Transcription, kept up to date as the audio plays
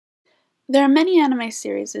There are many anime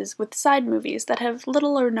series with side movies that have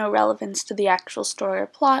little or no relevance to the actual story or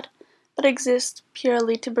plot, but exist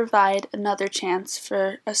purely to provide another chance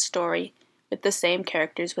for a story with the same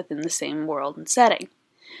characters within the same world and setting,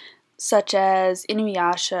 such as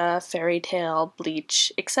Inuyasha, Fairy Tail,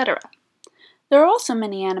 Bleach, etc. There are also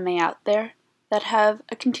many anime out there that have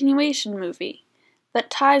a continuation movie that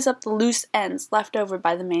ties up the loose ends left over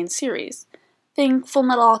by the main series. Think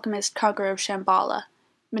Fullmetal Alchemist Conqueror of Shambhala,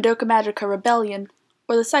 Madoka Magica Rebellion,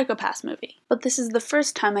 or the Psycho-Pass movie. But this is the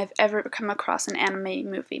first time I've ever come across an anime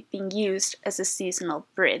movie being used as a seasonal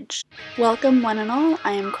bridge. Welcome one and all,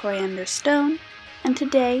 I am Coriander Stone, and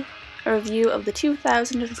today a review of the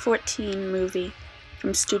 2014 movie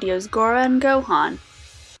from studios Gora and Gohan,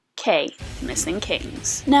 K, Missing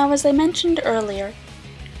Kings. Now, as I mentioned earlier,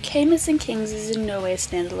 K Missing Kings is in no way a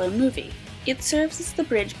standalone movie. It serves as the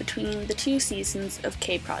bridge between the two seasons of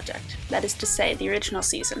K Project, that is to say, the original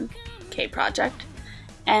season, K Project,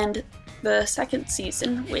 and the second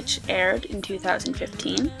season, which aired in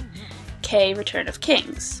 2015, K Return of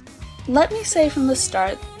Kings. Let me say from the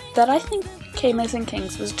start that I think K Missing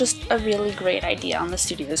Kings was just a really great idea on the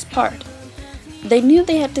studio's part. They knew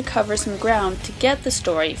they had to cover some ground to get the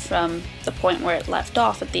story from the point where it left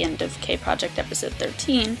off at the end of K Project episode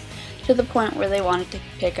 13 to the point where they wanted to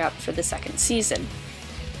pick up for the second season.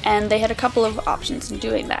 And they had a couple of options in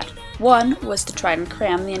doing that. One was to try and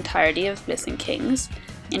cram the entirety of Missing Kings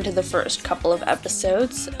into the first couple of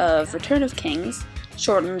episodes of Return of Kings,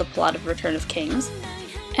 shorten the plot of Return of Kings,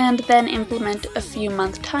 and then implement a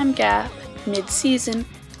few-month time gap mid-season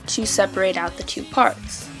to separate out the two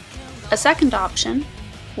parts. A second option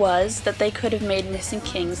was that they could have made Missing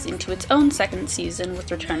Kings into its own second season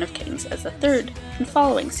with Return of Kings as a third and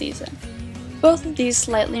following season. Both of these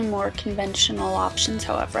slightly more conventional options,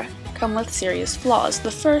 however, come with serious flaws.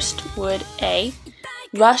 The first would A,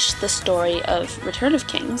 rush the story of Return of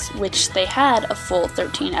Kings, which they had a full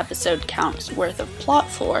 13 episode count's worth of plot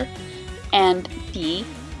for, and B,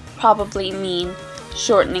 probably mean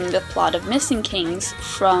shortening the plot of Missing Kings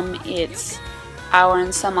from its hour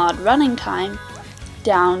and some odd running time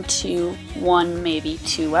down to 1, maybe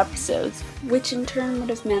 2 episodes, which in turn would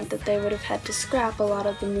have meant that they would have had to scrap a lot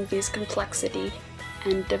of the movie's complexity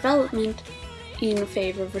and development in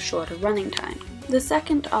favor of a shorter running time. The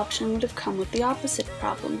second option would have come with the opposite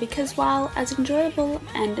problem, because while as enjoyable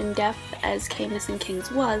and in-depth as K Missing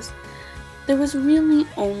Kings was, there was really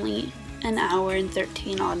only an hour and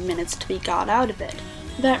 13 odd minutes to be got out of it.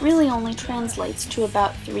 That really only translates to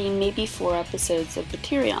about 3, maybe 4 episodes of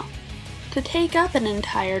material. To take up an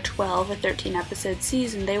entire 12 or 13 episode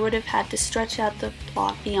season, they would have had to stretch out the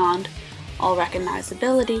plot beyond all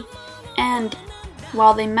recognizability, and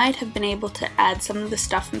while they might have been able to add some of the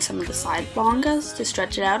stuff from some of the side mangas to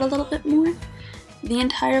stretch it out a little bit more, the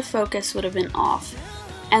entire focus would have been off,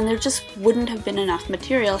 and there just wouldn't have been enough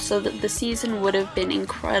material, so that the season would have been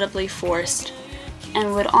incredibly forced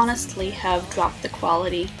and would honestly have dropped the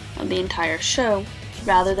quality of the entire show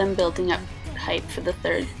rather than building up hype for the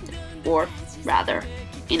third, or rather,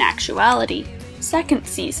 in actuality, second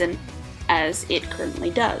season, as it currently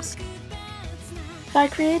does. By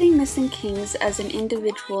creating Missing Kings as an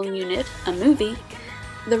individual unit, a movie,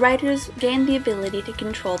 the writers gained the ability to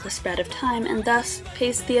control the spread of time and thus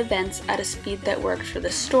pace the events at a speed that worked for the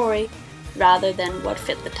story rather than what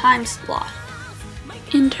fit the time slot.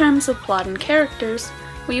 In terms of plot and characters,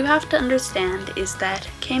 what you have to understand is that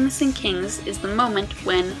K Missing Kings is the moment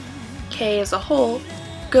when K as a whole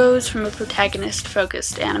goes from a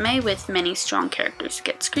protagonist-focused anime with many strong characters who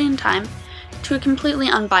get screen time to a completely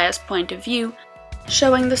unbiased point of view,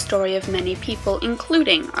 showing the story of many people,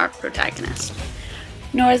 including our protagonist.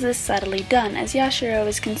 Nor is this subtly done, as Yashiro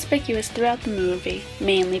is conspicuous throughout the movie,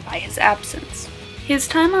 mainly by his absence. His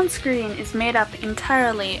time on screen is made up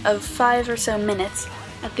entirely of 5 or so minutes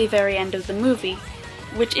at the very end of the movie,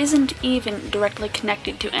 which isn't even directly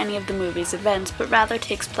connected to any of the movie's events, but rather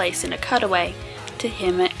takes place in a cutaway to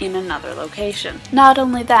him in another location. Not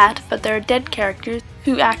only that, but there are dead characters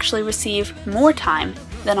who actually receive more time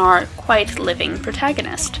than our quite living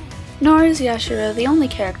protagonist. Nor is Yashiro the only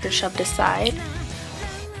character shoved aside.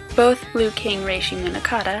 Both Blue King Reishi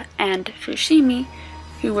Munakata and Fushimi,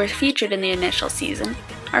 who were featured in the initial season,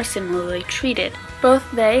 are similarly treated.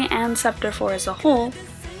 Both they and Scepter 4 as a whole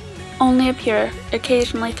only appear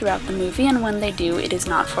occasionally throughout the movie, and when they do, it is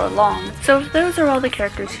not for long. So if those are all the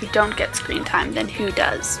characters who don't get screen time, then who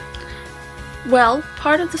does? Well,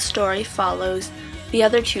 part of the story follows the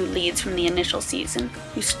other 2 leads from the initial season,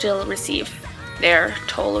 who still receive their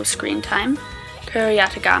toll of screen time, Kuro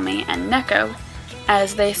Yatagami and Neko,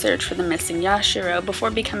 as they search for the missing Yashiro before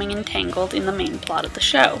becoming entangled in the main plot of the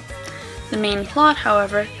show. The main plot,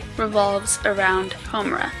 however, revolves around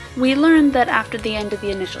Homura. We learned that after the end of the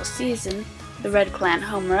initial season, the Red Clan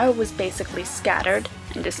Homura was basically scattered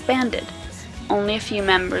and disbanded. Only a few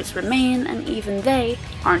members remain, and even they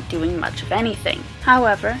aren't doing much of anything.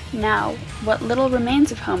 However, now, what little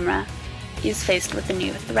remains of Homura is faced with a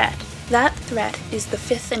new threat. That threat is the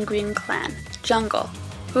 5th and Green Clan, Jungle,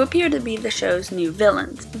 who appear to be the show's new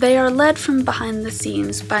villains. They are led from behind the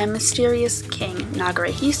scenes by a mysterious king,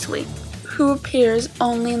 Nagarahisui, who appears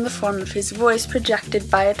only in the form of his voice projected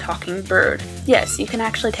by a talking bird. Yes, you can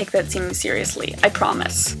actually take that scene seriously, I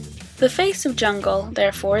promise. The face of Jungle,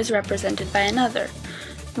 therefore, is represented by another,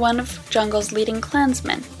 one of Jungle's leading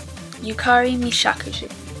clansmen, Yukari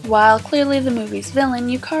Mishakuji. While clearly the movie's villain,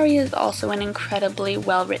 Yukari is also an incredibly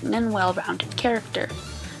well-written and well-rounded character.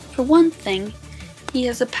 For one thing, he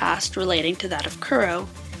has a past relating to that of Kuro,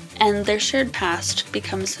 and their shared past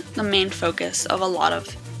becomes the main focus of a lot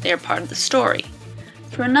of their part of the story.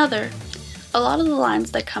 For another, a lot of the lines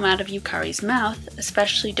that come out of Yukari's mouth,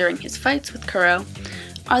 especially during his fights with Kuro,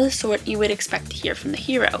 are the sort you would expect to hear from the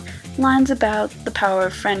hero. Lines about the power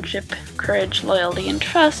of friendship, courage, loyalty, and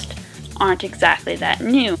trust aren't exactly that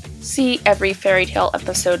new. See every fairy tale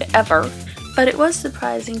episode ever, but it was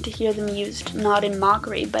surprising to hear them used not in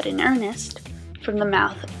mockery but in earnest from the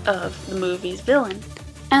mouth of the movie's villain.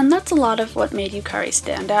 And that's a lot of what made Yukari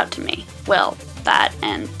stand out to me. Well, that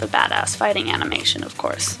and the badass fighting animation, of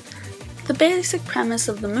course. The basic premise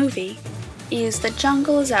of the movie is that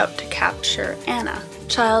Jungle is out to capture Anna,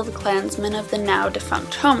 child clansman of the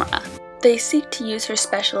now-defunct Homura. They seek to use her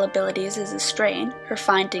special abilities as a strain, her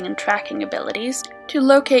finding and tracking abilities, to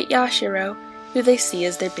locate Yashiro, who they see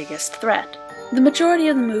as their biggest threat. The majority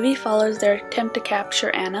of the movie follows their attempt to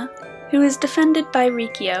capture Anna, who is defended by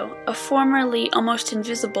Rikyo, a formerly almost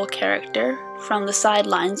invisible character from the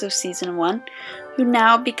sidelines of Season 1, who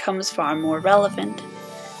now becomes far more relevant,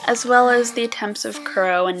 as well as the attempts of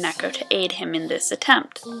Kuro and Neko to aid him in this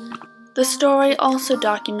attempt. The story also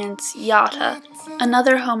documents Yata,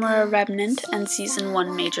 another Homura remnant and Season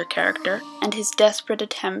 1 major character, and his desperate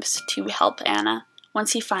attempts to help Anna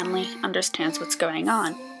once he finally understands what's going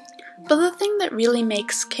on. But the thing that really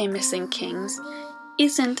makes K-Missing Kings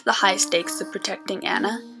isn't the high stakes of protecting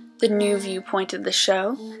Anna, the new viewpoint of the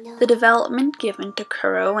show, the development given to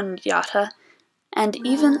Kuro and Yata, and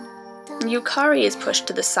even Yukari is pushed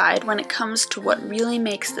to the side when it comes to what really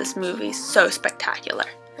makes this movie so spectacular.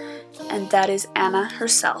 And that is Anna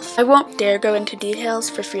herself. I won't dare go into details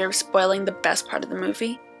for fear of spoiling the best part of the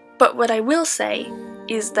movie, but what I will say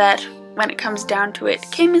is that when it comes down to it,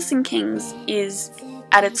 K-Missing Kings is,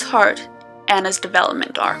 at its heart, Anna's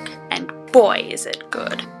development arc, and boy is it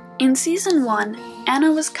good. In Season 1,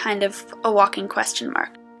 Anna was kind of a walking question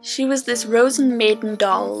mark. She was this Rosen Maiden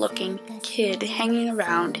doll-looking kid hanging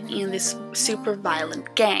around in this super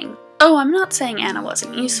violent gang. Oh, I'm not saying Anna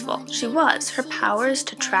wasn't useful. She was. Her powers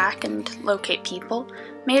to track and locate people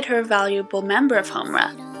made her a valuable member of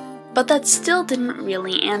Homura. But that still didn't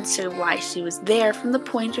really answer why she was there from the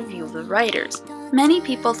point of view of the writers. Many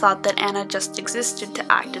people thought that Anna just existed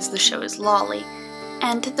to act as the show's lolly,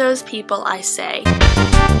 and to those people I say,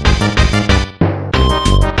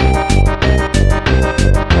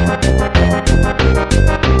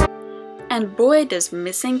 and boy does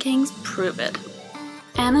Missing Kings prove it.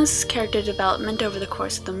 Anna's character development over the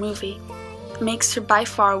course of the movie makes her by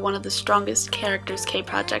far one of the strongest characters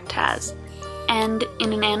K-Project has, and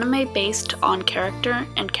in an anime based on character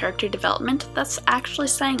and character development, that's actually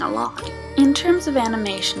saying a lot. In terms of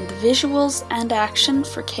animation, the visuals and action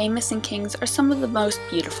for K-Missing Kings are some of the most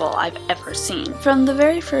beautiful I've ever seen. From the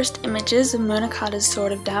very first images of Munakata's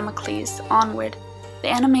Sword of Damocles onward, the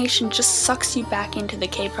animation just sucks you back into the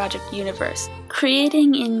K-Project universe,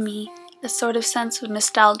 creating in me a sort of sense of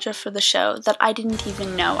nostalgia for the show that I didn't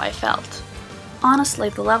even know I felt. Honestly,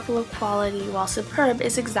 the level of quality, while superb,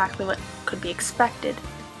 is exactly what could be expected,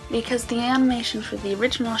 because the animation for the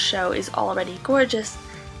original show is already gorgeous,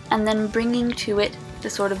 and then bringing to it the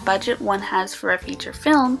sort of budget one has for a feature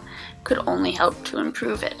film could only help to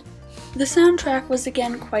improve it. The soundtrack was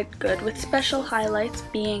again quite good, with special highlights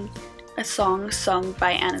being a song sung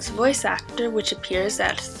by Anna's voice actor, which appears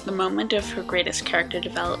at the moment of her greatest character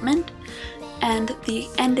development, and the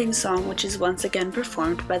ending song, which is once again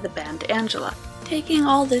performed by the band Angela. Taking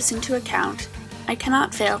all this into account, I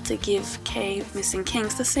cannot fail to give K-Missing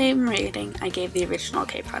Kings the same rating I gave the original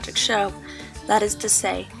K-Project show, that is to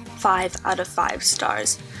say, 5 out of 5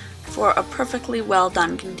 stars, for a perfectly well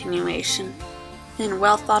done continuation, and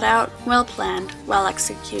well thought out, well planned, well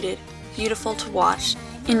executed, beautiful to watch,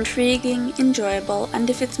 intriguing, enjoyable, and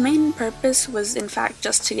if its main purpose was in fact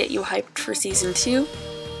just to get you hyped for Season 2,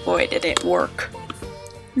 boy did it work.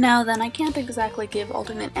 Now then, I can't exactly give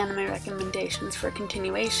alternate anime recommendations for a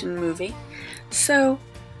continuation movie, so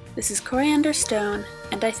this is Coriander Stone,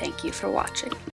 and I thank you for watching.